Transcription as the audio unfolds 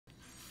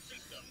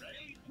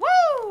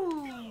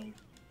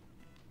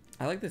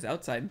I like this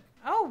outside.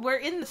 Oh, we're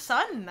in the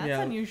sun. That's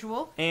Yeah.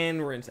 unusual.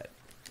 And we're inside.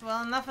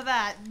 Well, enough of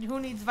that. Who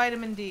needs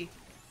vitamin D?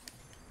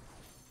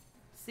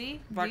 See?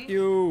 Fuck D?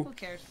 you. Who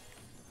cares?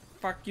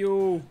 Fuck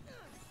you.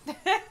 Here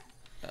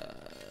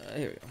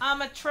we go.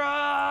 I'm a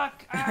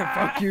truck.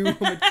 Fuck you,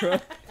 I'm a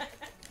truck.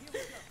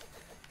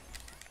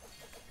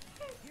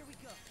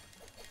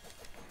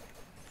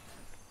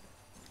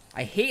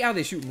 I hate how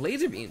they shoot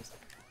laser beams.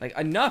 Like,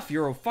 enough,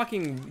 you're a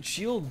fucking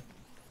shield.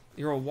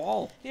 You're a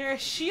wall. You're a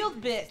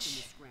shield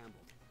bitch.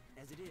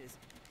 As it is,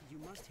 you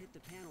must hit the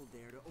panel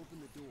there to open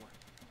the door.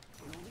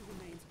 It only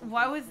remains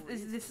Why was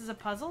this is a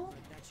puzzle?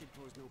 that should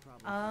pose no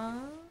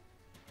problem.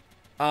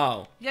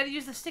 Oh. You gotta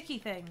use the sticky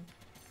thing.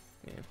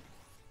 Yeah.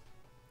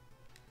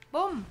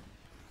 Boom.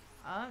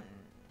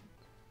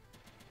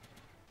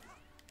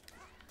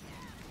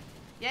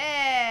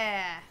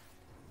 Yeah.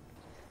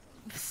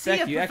 See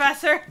ya,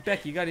 Professor.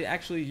 Beck, you gotta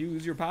actually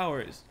use your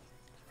powers.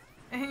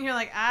 And you're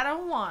like, I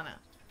don't wanna.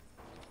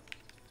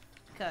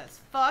 Cause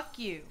fuck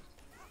you.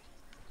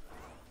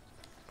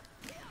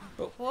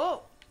 Oh.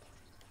 Whoa.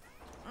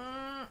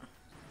 I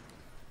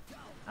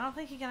don't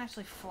think he can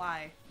actually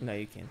fly. No,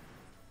 you can.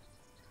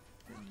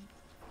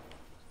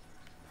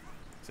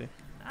 See?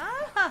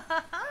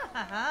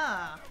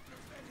 Ah,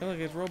 Oh, look,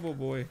 it's Robo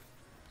Boy.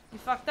 you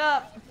fucked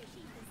up.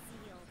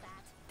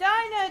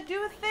 Dinah,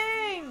 do a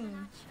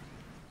thing.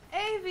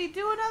 Avi,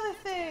 do another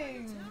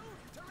thing.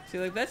 See,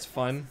 like, that's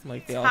fun.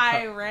 Like, they all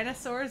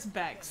Tyrannosaurus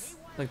Bex.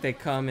 like, they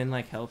come and,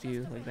 like, help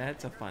you. Like,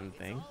 that's a fun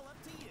thing.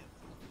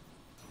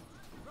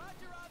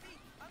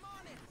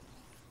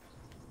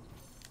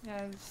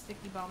 Yeah,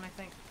 sticky bomb, I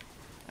think.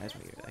 I just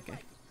want to give it that guy.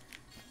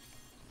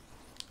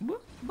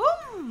 Whoop.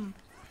 Boom!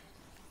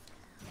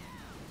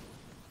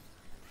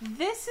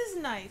 This is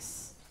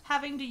nice.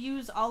 Having to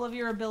use all of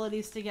your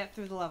abilities to get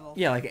through the level.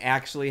 Yeah, like,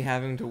 actually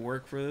having to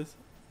work for this.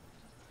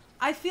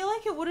 I feel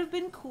like it would have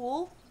been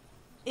cool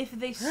if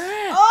they...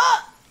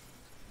 Oh!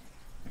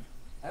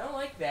 I don't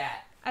like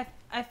that.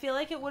 I feel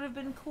like it would have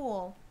been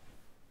cool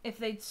if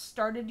they'd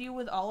started you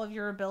with all of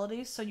your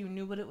abilities so you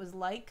knew what it was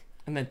like.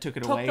 And then took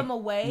Took them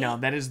away? No,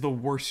 that is the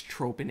worst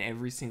trope in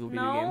every single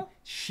video game. No?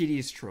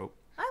 Shittiest trope.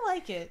 I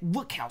like it.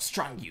 Look how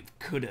strong you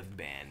could have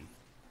been.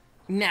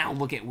 Now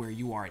look at where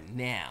you are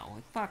now.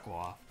 Like, fuck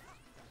off.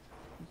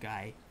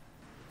 Guy.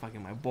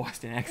 Fucking my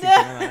Boston accent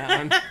on that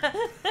one.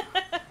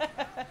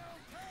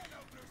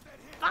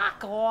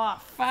 Fuck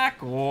off.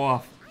 Fuck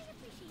off.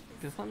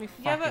 Just let me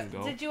fucking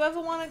go. Did you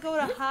ever want to go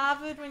to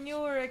Harvard when you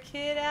were a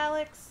kid,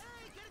 Alex?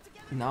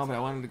 No, but I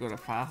wanted to go to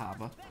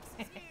Fahaba.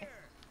 I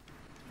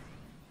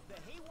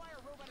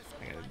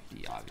gotta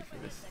be obvious for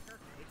this.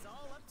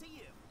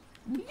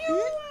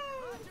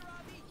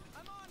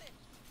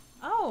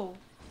 Oh.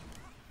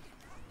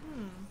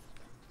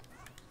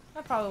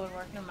 That probably would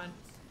work. Never mind.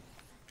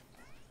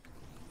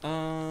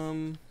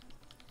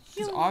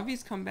 Does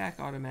obvious come back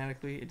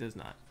automatically? It does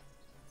not.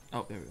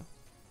 Oh, there we go.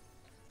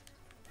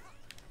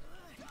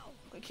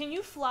 Can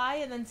you fly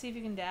and then see if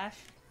you can dash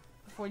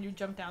before you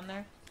jump down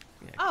there?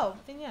 Yeah, Oh,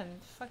 then yeah,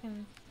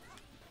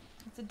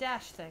 it's a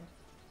dash thing.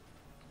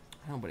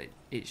 I know, but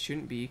it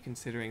shouldn't be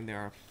considering there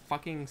are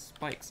fucking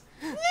spikes.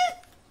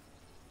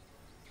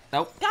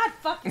 Nope. God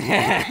fucking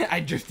damn it! I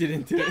drifted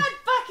into it. God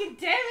fucking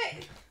damn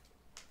it!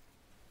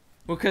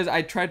 Well, because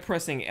I tried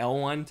pressing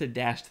L1 to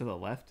dash to the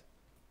left.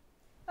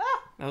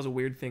 Ah! That was a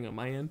weird thing on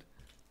my end.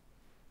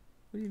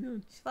 What are you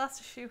doing? She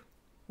lost a shoe.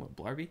 What,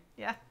 Blarby?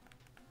 Yeah.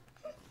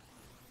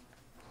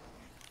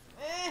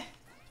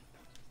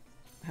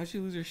 How'd she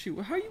lose her shoe?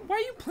 Why are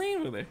you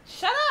playing with her?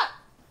 Shut up!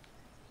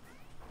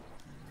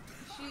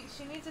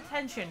 She needs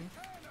attention.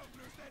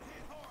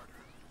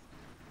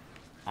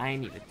 I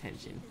need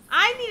attention.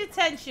 I need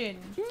attention.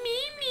 Me.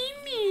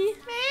 Me.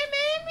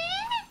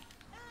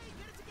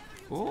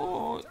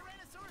 Oh.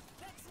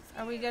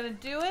 Are we gonna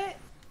do it?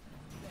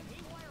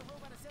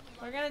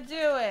 We're gonna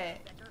do it.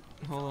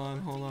 Hold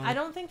on. I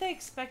don't think they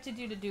expected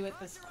you to do it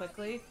this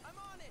quickly.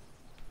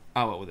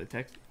 Oh, what, with the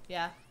text?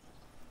 Yeah.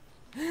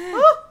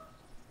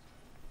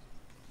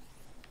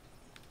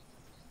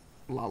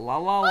 La la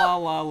la la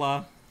la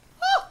la.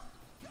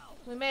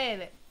 We made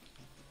it.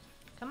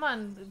 Come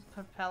on,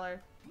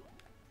 propeller.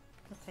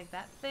 Let's take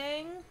that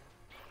thing.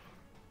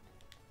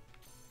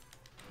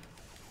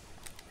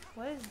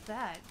 What is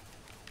that?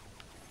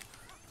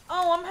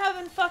 Oh, I'm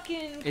having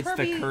fucking It's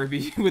Kirby. the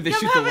Kirby with the Yeah,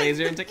 shoot the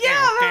laser. It's like, yeah,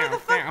 ow, I'm having ow,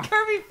 the fucking ow.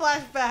 Kirby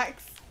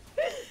flashbacks.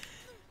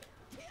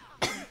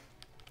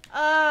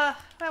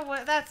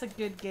 That's a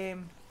good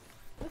game.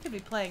 We could be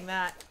playing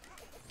that.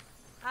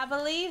 I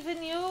believe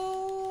in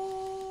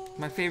you.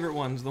 My favorite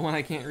one's the one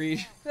I can't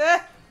reach.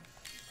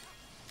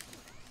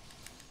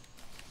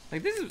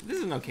 Like, this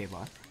is an okay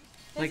boss.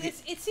 Like,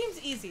 it seems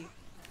easy.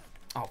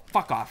 oh,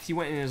 fuck off. He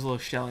went in his little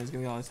shell and he's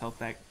gonna get all his health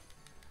back.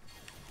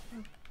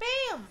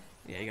 Bam!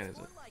 Yeah, he got his...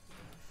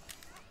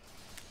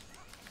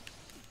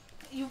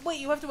 Wait,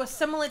 you have to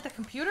assimilate the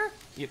computer?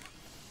 Yep.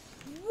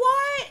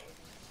 What?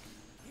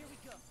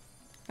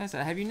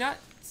 Nessa, have you not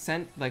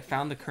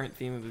found the current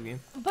theme of the game?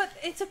 But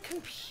it's a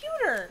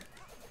computer.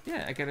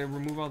 Yeah, I gotta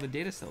remove all the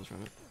data cells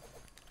from it.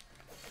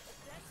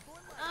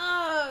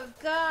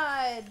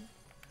 God.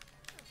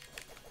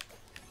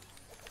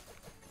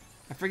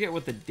 I forget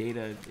what the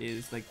data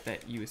is, like,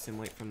 that you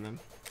assimilate from them.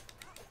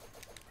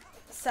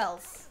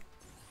 Cells,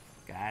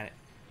 Got it.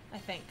 I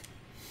think.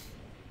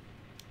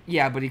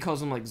 Yeah, but he calls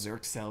them, like,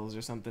 Zerk cells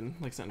or something.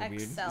 Like, something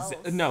weird. X-cells.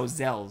 No,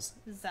 Zells.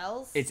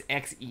 Zells? It's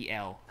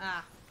X-E-L.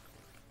 Ah.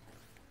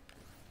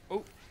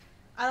 Oh.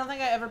 I don't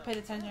think I ever paid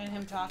attention to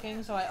him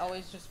talking, so I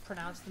always just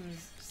pronounced them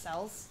as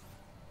cells.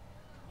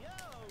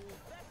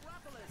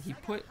 He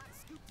put...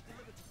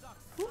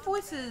 Who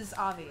voices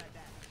Avi?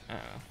 I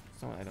don't know.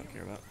 Someone I don't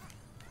care about.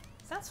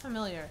 Sounds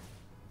familiar.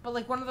 But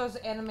like one of those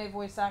anime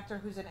voice actor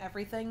who's in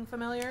everything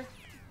familiar?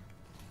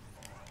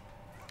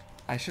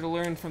 I should have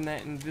learned from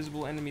that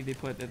invisible enemy they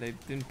put that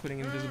they've been putting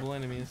invisible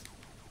enemies.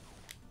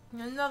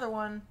 Another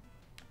one.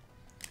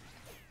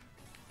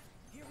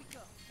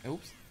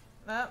 Oops.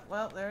 Oh,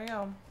 well, there you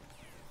go.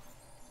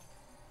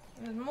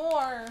 There's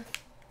more.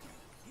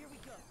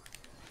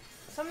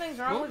 Something's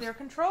wrong with your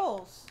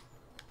controls.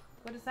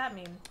 What does that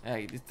mean?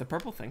 Hey, it's the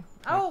purple thing.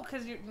 Oh,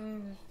 because you're...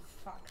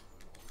 fuck.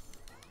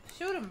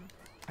 Shoot him.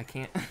 I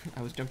can't.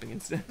 I was jumping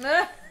instead.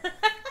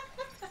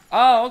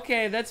 Oh,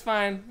 okay, that's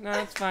fine. No,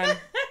 that's fine.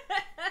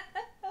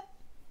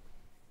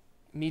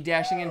 Me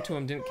dashing into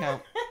him didn't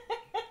count.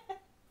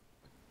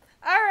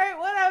 Alright,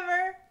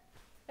 whatever.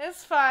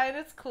 It's fine.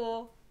 It's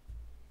cool.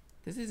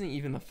 This isn't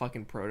even the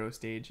fucking proto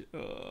stage.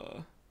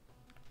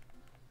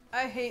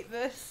 I hate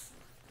this.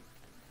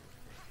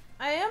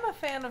 I am a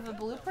fan of the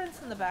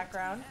blueprints in the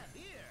background.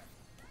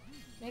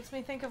 Makes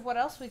me think of what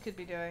else we could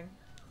be doing.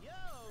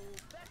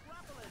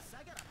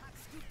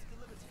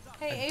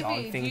 Hey, A dog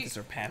Avi, thing to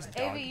surpass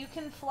dog. Avi, you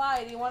can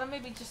fly. Do you want to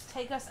maybe just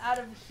take us out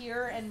of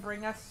here and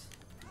bring us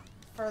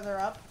further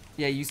up?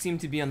 Yeah, you seem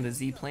to be on the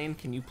Z plane.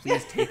 Can you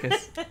please take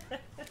us?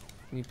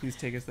 Can you please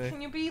take us there?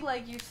 Can you be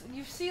like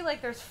you see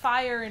like there's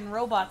fire and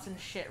robots and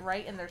shit,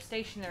 right? And they're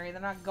stationary.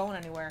 They're not going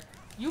anywhere.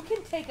 You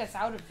can take us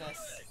out of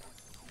this.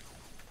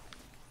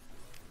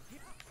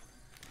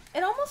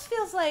 It almost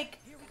feels like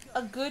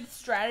a good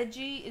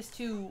strategy is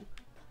to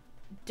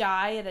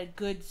die at a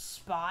good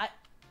spot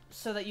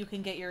so that you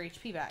can get your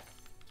HP back.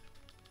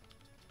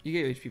 You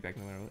get your HP back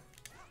no matter what.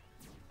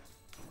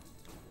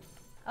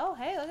 Oh,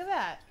 hey, look at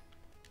that.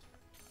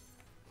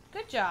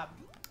 Good job.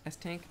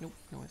 S-tank? Nope,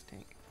 no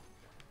S-tank.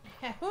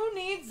 Who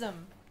needs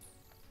them?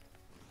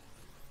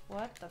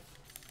 What the f...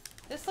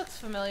 This looks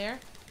familiar.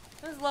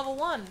 This is level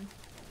 1.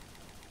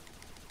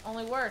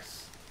 Only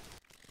worse.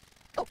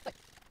 Oh,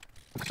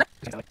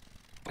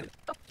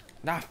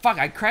 nah, fuck,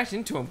 I crashed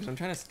into him because I'm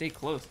trying to stay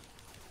close.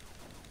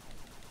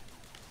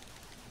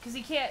 Because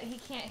he can't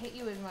hit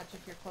you as much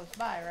if you're close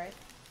by, right?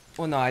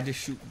 Well, no, I just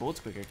shoot bullets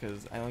quicker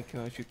because I only can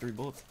only shoot 3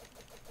 bullets.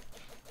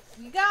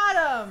 You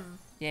got him!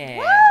 Yeah.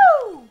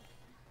 Woo!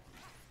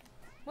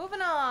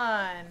 Moving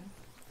on.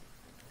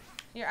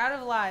 You're out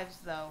of lives,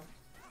 though.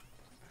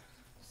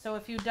 So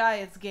if you die,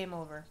 it's game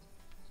over.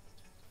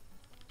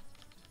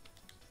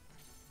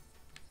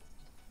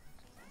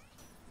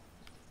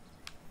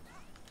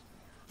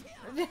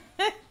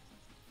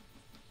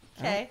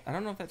 Okay. I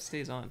don't know if that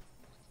stays on.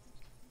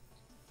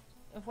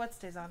 If what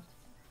stays on?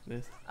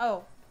 This.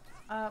 Oh.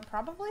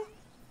 Probably?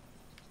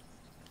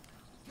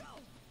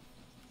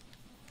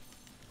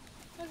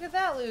 Look at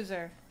that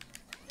loser.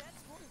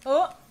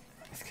 Oh!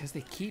 It's because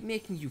they keep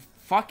making you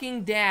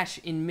fucking dash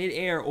in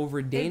midair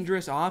over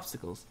dangerous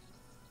obstacles.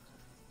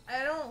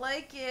 I don't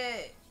like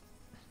it.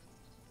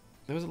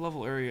 There was a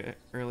level earlier,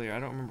 I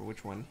don't remember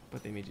which one,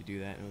 but they made you do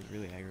that, and it was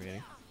really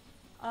aggravating.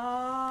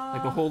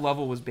 Like, the whole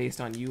level was based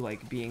on you,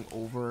 like, being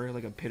over,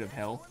 like, a pit of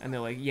hell. And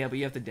they're like, yeah, but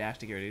you have to dash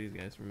to get rid of these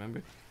guys,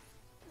 remember?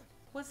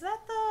 Was that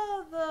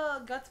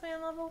the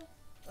Gutsman level?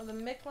 Or the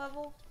Mick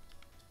level?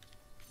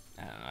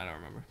 I don't know, I don't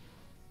remember.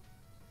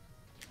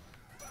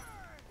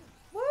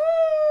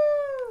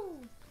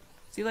 Woo!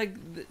 See, like,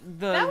 the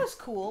that was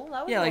cool.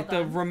 That was yeah, well like,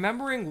 done. the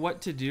remembering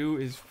what to do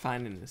is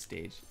fine in this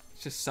stage.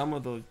 It's just some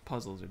of the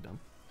puzzles are dumb.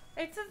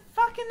 It's a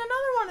fucking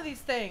another one of these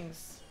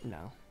things.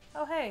 No.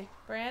 Oh, hey,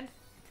 Brand.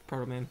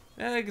 Proto Man.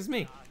 Yeah, it's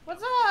me.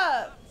 What's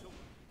up?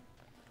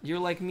 You're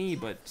like me,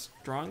 but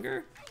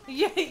stronger?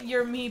 Yeah,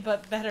 you're me,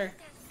 but better.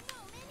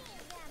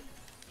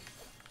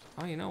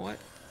 Oh, you know what?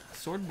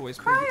 Sword Boy's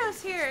pretty...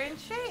 Cryo's here, and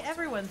Shay,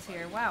 everyone's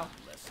here. Wow.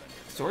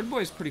 Sword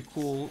Boy's pretty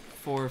cool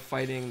for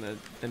fighting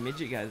the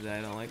midget guys that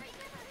I don't like.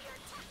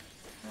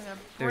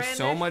 There's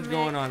so Brandish, much Mick.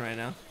 going on right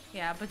now.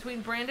 Yeah,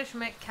 between Brandish,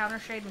 Mick, Counter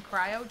Shade, and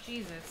Cryo,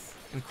 Jesus.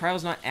 And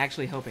Cryo's not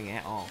actually helping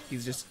at all.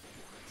 He's just...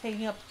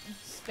 Taking up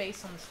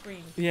space on the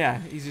screen. Yeah,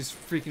 he's just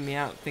freaking me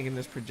out thinking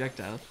there's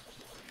projectiles.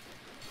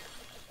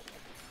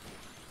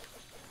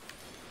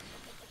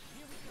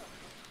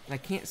 And I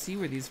can't see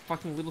where these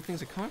fucking little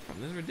things are coming from.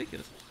 This is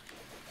ridiculous.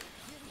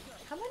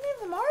 How many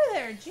of them are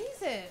there?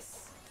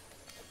 Jesus.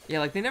 Yeah,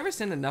 like, they never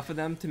send enough of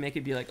them to make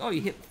it be like, oh,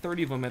 you hit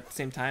 30 of them at the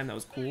same time. That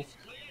was cool.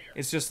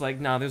 It's just like,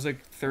 nah, there's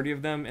like 30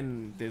 of them,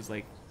 and there's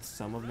like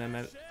some of them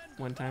at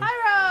one time.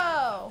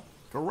 Pyro!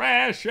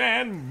 Crash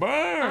and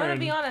burn! I'm gonna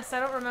be honest, I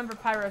don't remember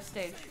Pyro's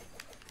stage.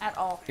 At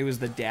all. It was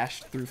the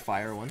dash through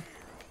fire one.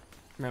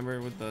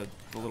 Remember with the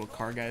little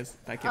car guys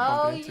that I kept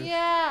Oh bumping into?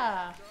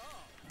 yeah.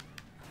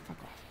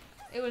 Fuck off.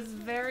 It was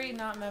very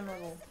not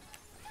memorable.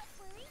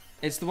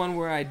 It's the one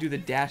where I do the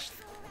dash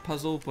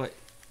puzzle, but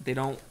they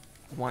don't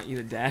want you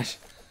to dash.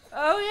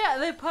 Oh yeah,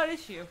 they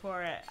punish you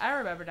for it. I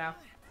remember now.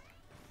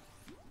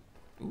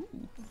 Ooh.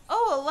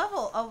 Oh,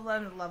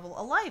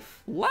 a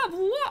life.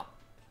 Level up!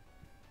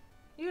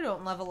 You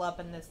don't level up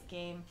in this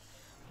game.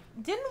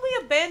 Didn't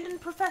we abandon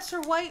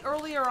Professor White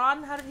earlier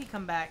on? How did he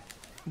come back?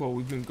 Well,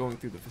 we've been going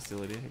through the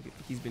facility.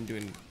 He's been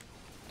doing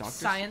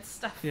Science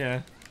stuff.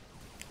 Yeah.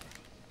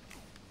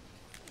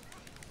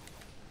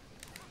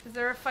 Is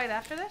there a fight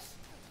after this?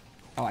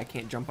 Oh, I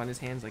can't jump on his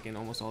hands like in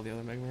almost all the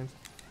other Mega Mans.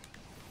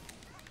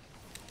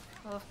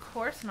 Well, of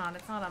course not.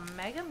 It's not a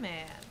Mega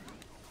Man.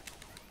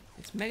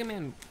 It's Mega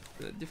Man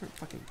with a different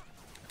fucking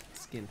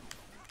skin.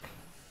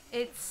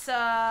 It's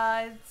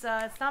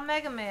not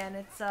Mega Man.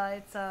 It's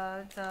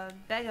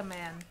Mega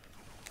Man.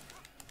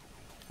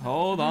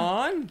 Hold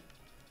on.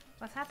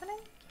 What's happening?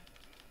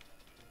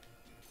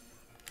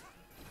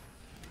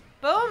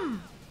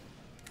 Boom!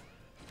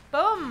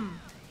 Boom!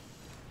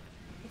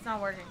 It's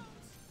not working.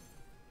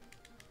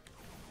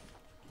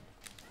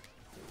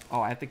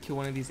 Oh, I have to kill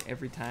one of these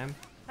every time?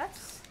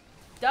 That's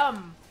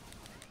dumb.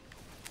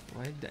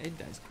 Well, it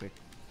dies quick.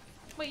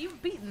 Wait,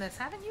 you've beaten this,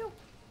 haven't you?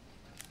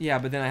 Yeah,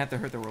 but then I have to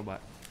hurt the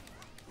robot.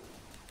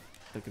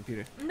 The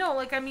computer. No,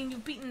 like, I mean,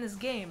 you've beaten this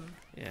game.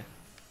 Yeah.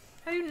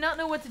 How do you not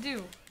know what to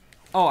do?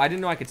 Oh, I didn't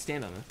know I could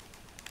stand on it.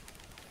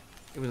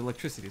 It was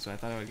electricity, so I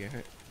thought I would get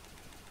hurt.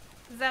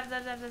 Zap,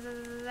 zap, zap, zap,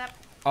 zap, zap.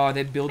 Oh, are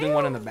they building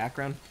one in the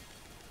background?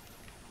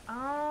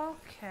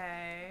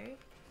 Okay.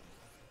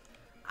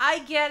 I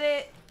get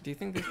it. Do you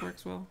think this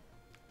works well?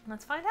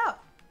 Let's find out.